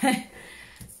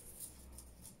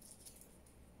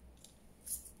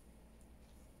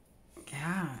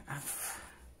 Yeah,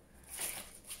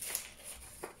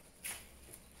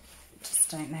 just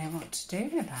don't know what to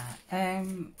do with that.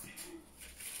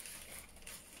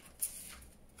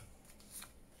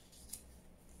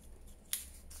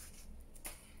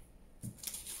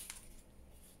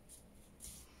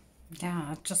 Yeah,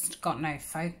 I've just got no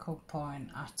focal point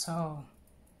at all.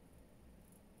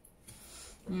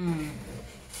 I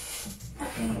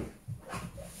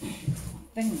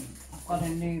think I've got a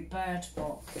new bird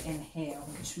book in here,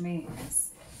 which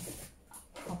means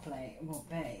probably will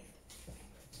be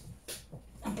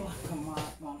a black and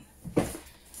white one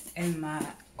in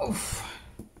there. Oof.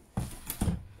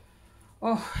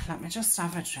 Oh, let me just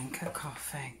have a drink of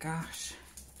coffee, gosh.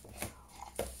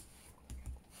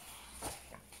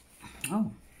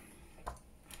 Oh.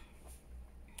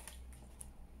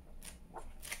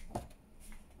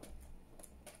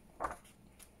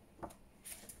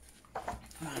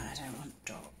 I don't want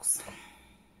dogs.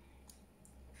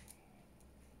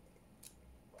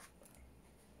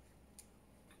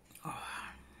 Oh,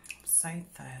 I'm so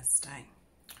thirsty.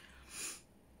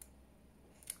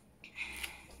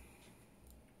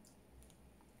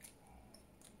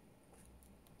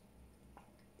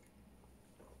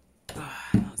 Oh,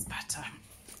 that's better.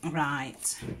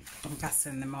 Right, I'm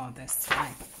guessing them all this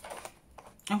way.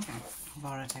 Okay, I've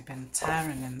already been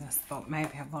tearing in this, but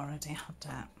maybe I've already had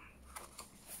it.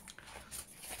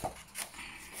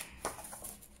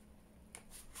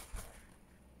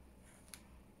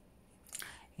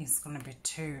 he's going to be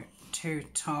too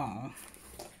tall.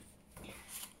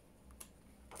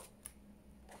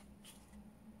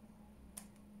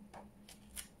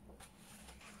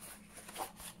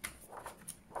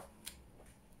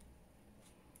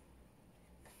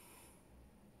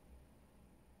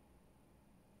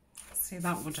 See,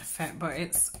 that would have fit, but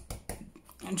it's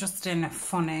just in a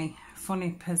funny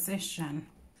position.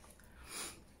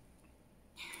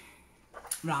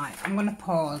 Right, I'm going to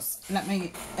pause. Let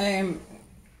me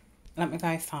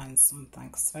go find something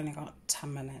because I've only got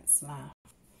 10 minutes left.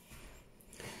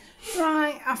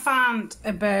 Right, I found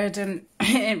a bird and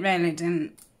it really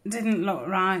didn't look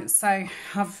right, so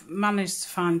I've managed to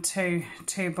find two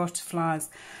butterflies.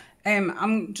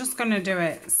 I'm just going to do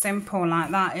it simple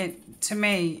like that. To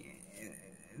me,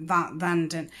 that then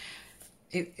didn't,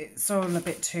 it's all a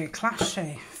bit too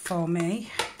clashy for me,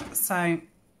 so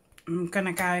I'm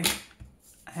gonna go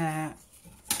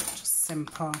just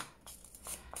simple.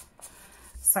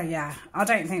 So yeah, I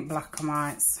don't think black and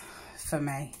white's for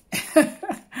me.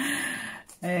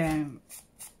 Yeah,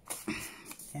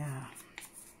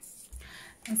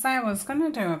 and so I was gonna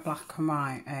do a black and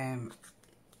white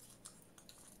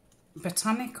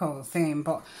botanical theme,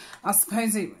 but I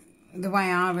suppose the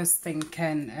way I was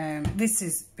thinking, this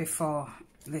is before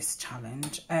this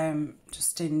challenge,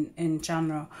 just in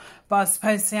general, but I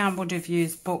suppose I would have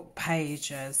used book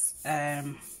pages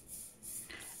and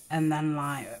then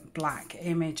like black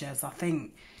images. I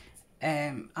think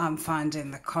I'm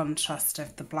finding the contrast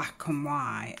of the black and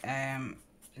white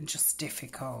just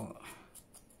difficult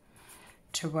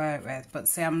to work with, but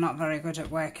see, I'm not very good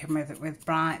at working with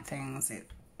bright things.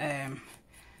 It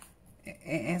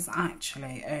is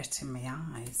actually hurting my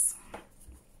eyes.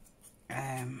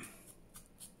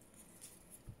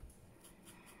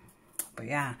 But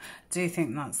yeah, I do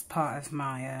think that's part of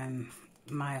my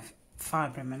my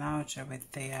fibromyalgia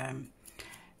with the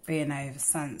being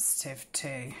oversensitive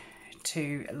to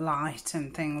light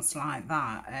and things like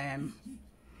that.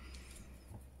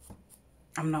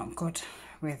 I'm not good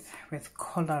with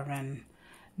colour and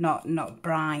not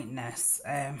brightness,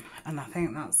 and I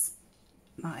think that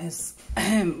is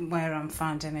where I'm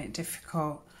finding it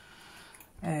difficult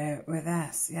with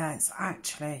this. Yeah, it's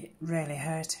actually really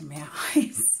hurting my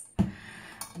eyes.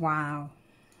 Wow.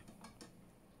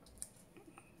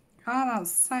 Oh,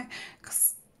 that's so...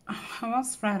 Because I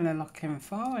was really looking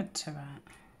forward to it.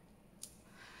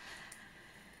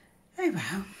 Oh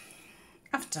well,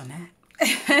 I've done it.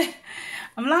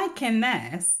 I'm liking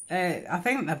this. I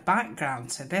think the background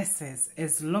to this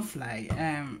is lovely.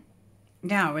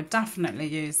 Yeah, I would definitely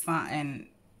use that in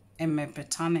my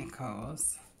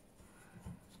botanicals.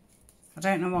 I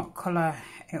don't know what colour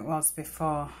it was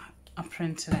before I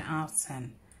printed it out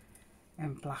in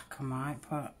black and white,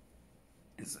 but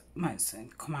it might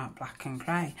come out black and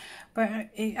grey. But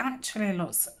it actually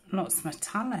looks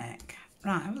metallic.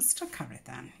 Right, I'll still carry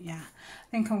then. Yeah, I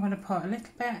think I'm going to put a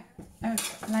little bit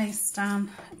of lace down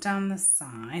the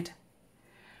side.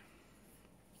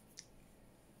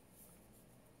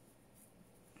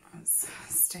 Let's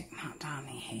stick that down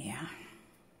here.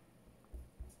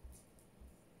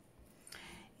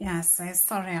 Yeah, so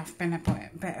sorry I've been a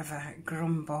bit of a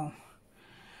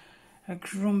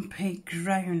grumpy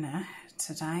groaner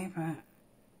today, but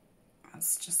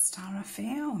that's just how I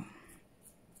feel.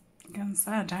 I can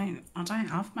say I don't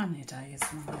have many days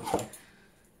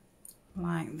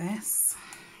like this.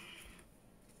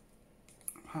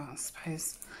 Well, I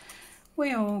suppose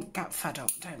we all get fed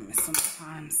up, don't we,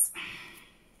 sometimes?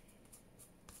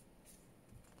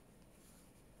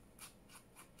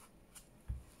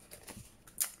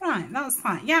 Right, that's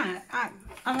fine. Yeah,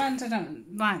 I've ended up,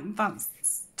 like,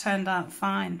 that's turned out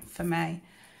fine for me.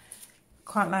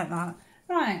 Quite like that.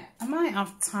 Right, I might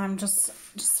have time just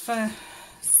for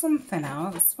something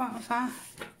else. What have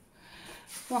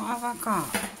I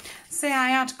got? See, I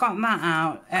had got that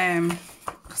out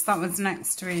because that was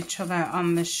next to each other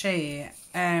on the sheet.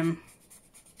 I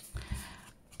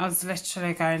was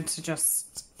literally going to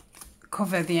just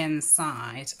cover the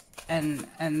inside and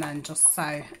then just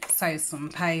sew some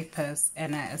papers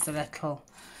in it as a little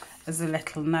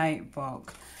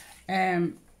notebook.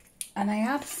 And I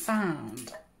had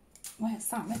found, where's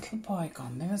that little boy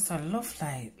gone? There was a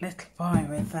lovely little boy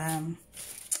with a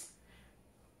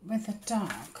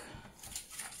dog.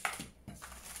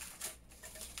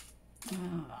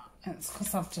 Oh, it's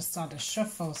because I've just had a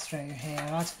shuffle through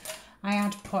here. I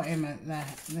had put him at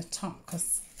the top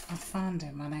because I found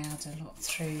him when I had a look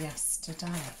through yesterday,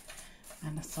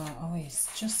 and I thought, oh, he's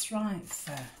just right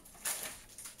for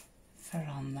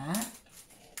on there.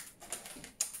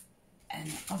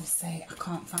 And obviously I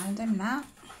can't find him now.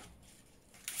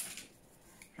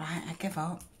 Right, I give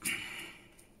up.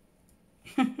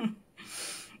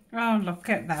 Oh, look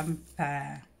at them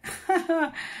there.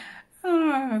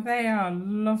 Oh, they are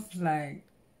lovely.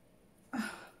 I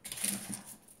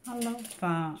love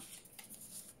that.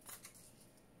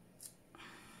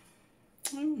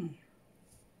 Mm.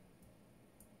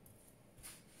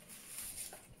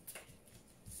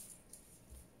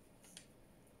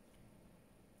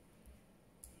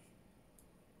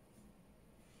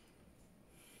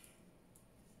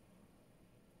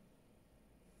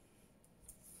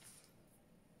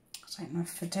 I don't know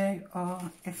if I do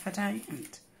or if I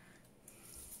don't.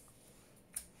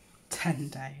 10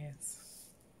 days.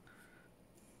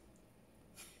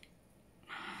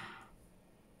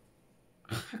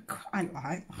 I quite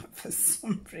like that for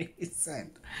some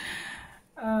reason.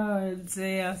 Oh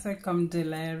dear, I think I'm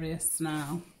delirious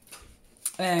now.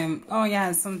 Oh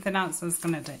yeah, something else I was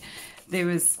going to do. There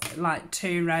was like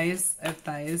 2 rows of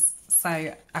those, so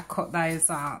I cut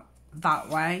those out that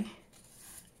way.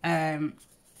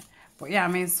 But yeah, I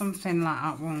mean, something like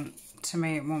that to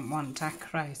me, it won't want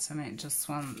decorating, it just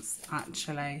wants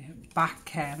actually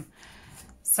backing.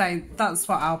 So that's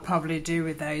what I'll probably do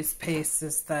with those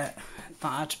pieces that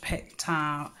I'd picked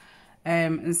out.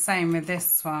 And same with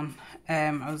this one.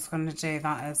 I was going to do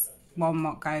that as one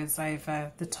what goes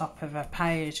over the top of a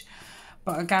page.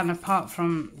 But again, apart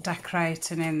from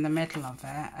decorating in the middle of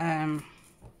it,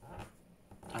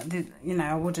 you know,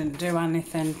 I wouldn't do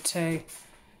anything to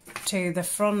the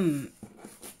front.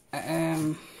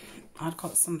 I've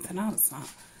got something else now.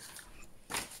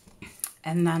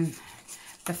 And then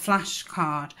the flash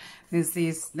card, there's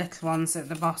these little ones at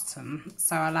the bottom,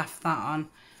 so I left that on.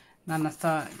 Then I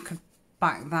thought I could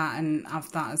back that and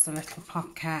have that as a little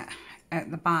pocket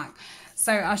at the back.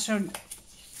 So I should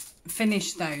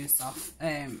finish those off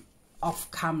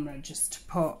camera, just to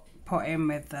put in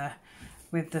with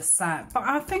the set. But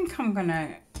I think I'm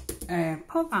gonna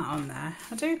put that on there.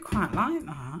 I do quite like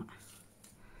that.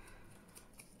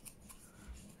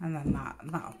 And then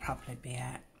that'll probably be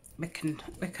it. We can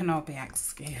all be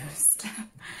excused.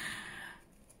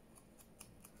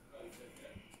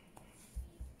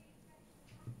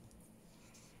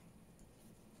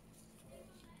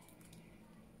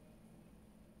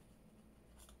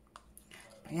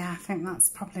 But yeah, I think that's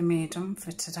probably me done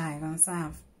for today. As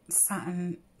I've sat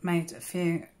and made a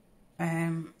few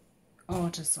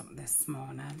orders up this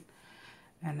morning,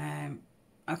 and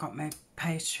I got my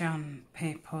Patreon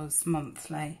people's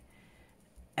monthly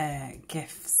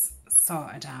gifts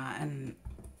sorted out and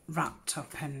wrapped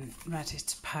up and ready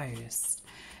to post,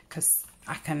 because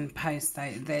I can post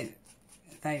the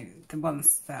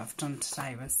ones that I've done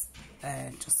today was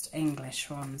just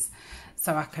English ones,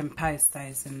 so I can post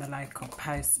those in the local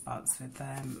post box with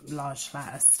large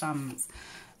letter stamps.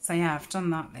 So yeah, I've done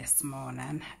that this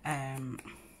morning, and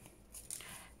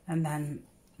then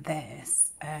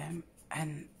this, and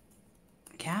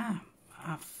yeah,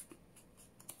 I'm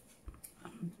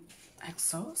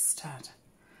exhausted.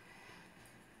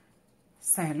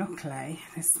 So luckily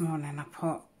this morning I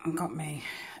got my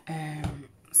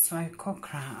slow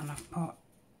cooker out, and I've put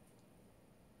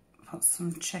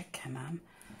some chicken in,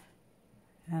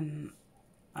 and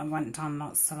I went down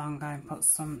not so long ago and put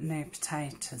some new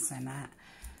potatoes in it,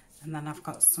 and then I've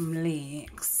got some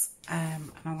leeks,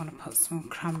 and I'm going to put some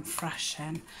creme fraiche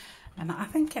in, and I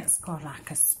think it's called like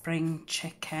a spring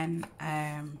chicken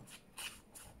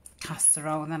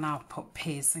casserole. Then I'll put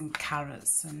peas and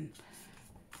carrots and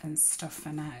stuff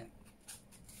in it.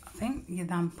 I think you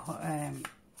then put a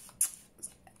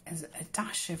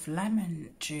dash of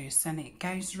lemon juice, and it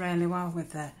goes really well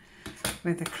with the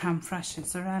creme fraiche.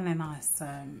 It's a really nice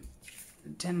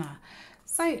dinner.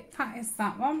 So that is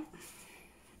that one.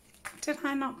 Did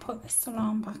I not put this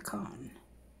alarm back on?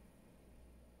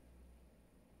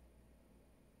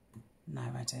 No,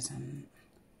 I didn't.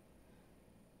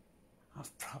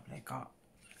 I've probably got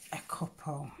a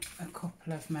couple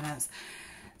of minutes.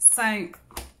 So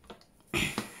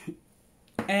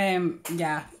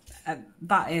yeah,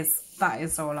 that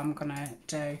is all I'm gonna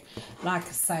do. Like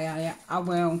I say, I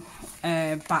will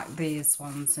back these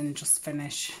ones and just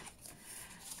finish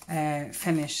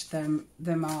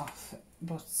them off.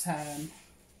 But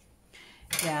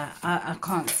yeah, I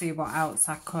can't see what else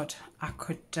I could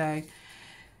do.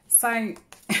 So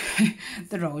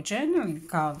they're all journaling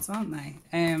cards, aren't they?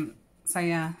 So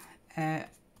yeah, an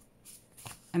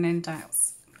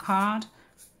index card.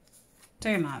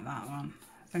 Do like that one.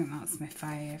 I think that's my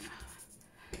fave.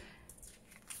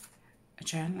 A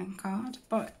journaling card,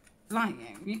 but like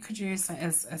you could use it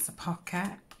as a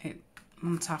pocket. It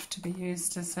won't have to be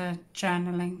used as a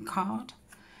journaling card.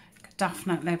 Could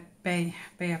definitely be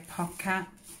a pocket.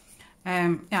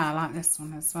 Yeah, I like this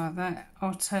one as well, the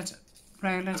Altered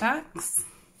Rolodex.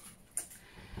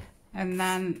 And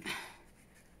then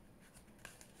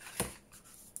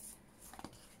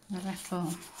the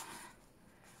little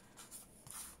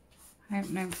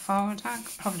opening folder. I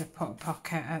could probably put a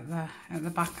pocket at the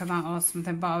back of that or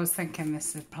something, but I was thinking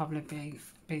this would probably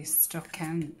be stuck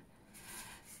in.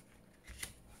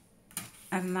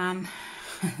 And then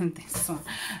this one,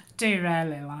 I do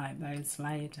really like those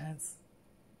ladies.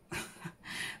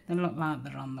 They look like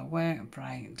they're on the work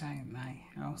break, don't they?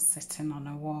 Or sitting on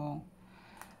a wall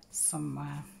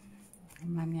somewhere.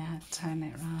 And then, yeah, turn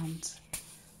it round.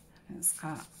 It's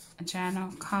got a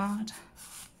journal card.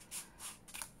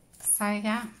 So,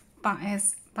 yeah, that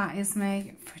is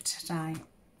me for today.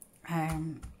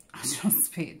 I shall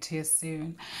speak to you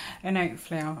soon. And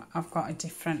hopefully I've got a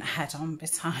different head on by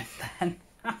time then.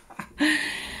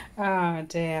 Oh,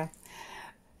 dear.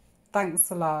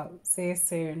 Thanks a lot. See you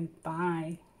soon.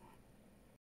 Bye.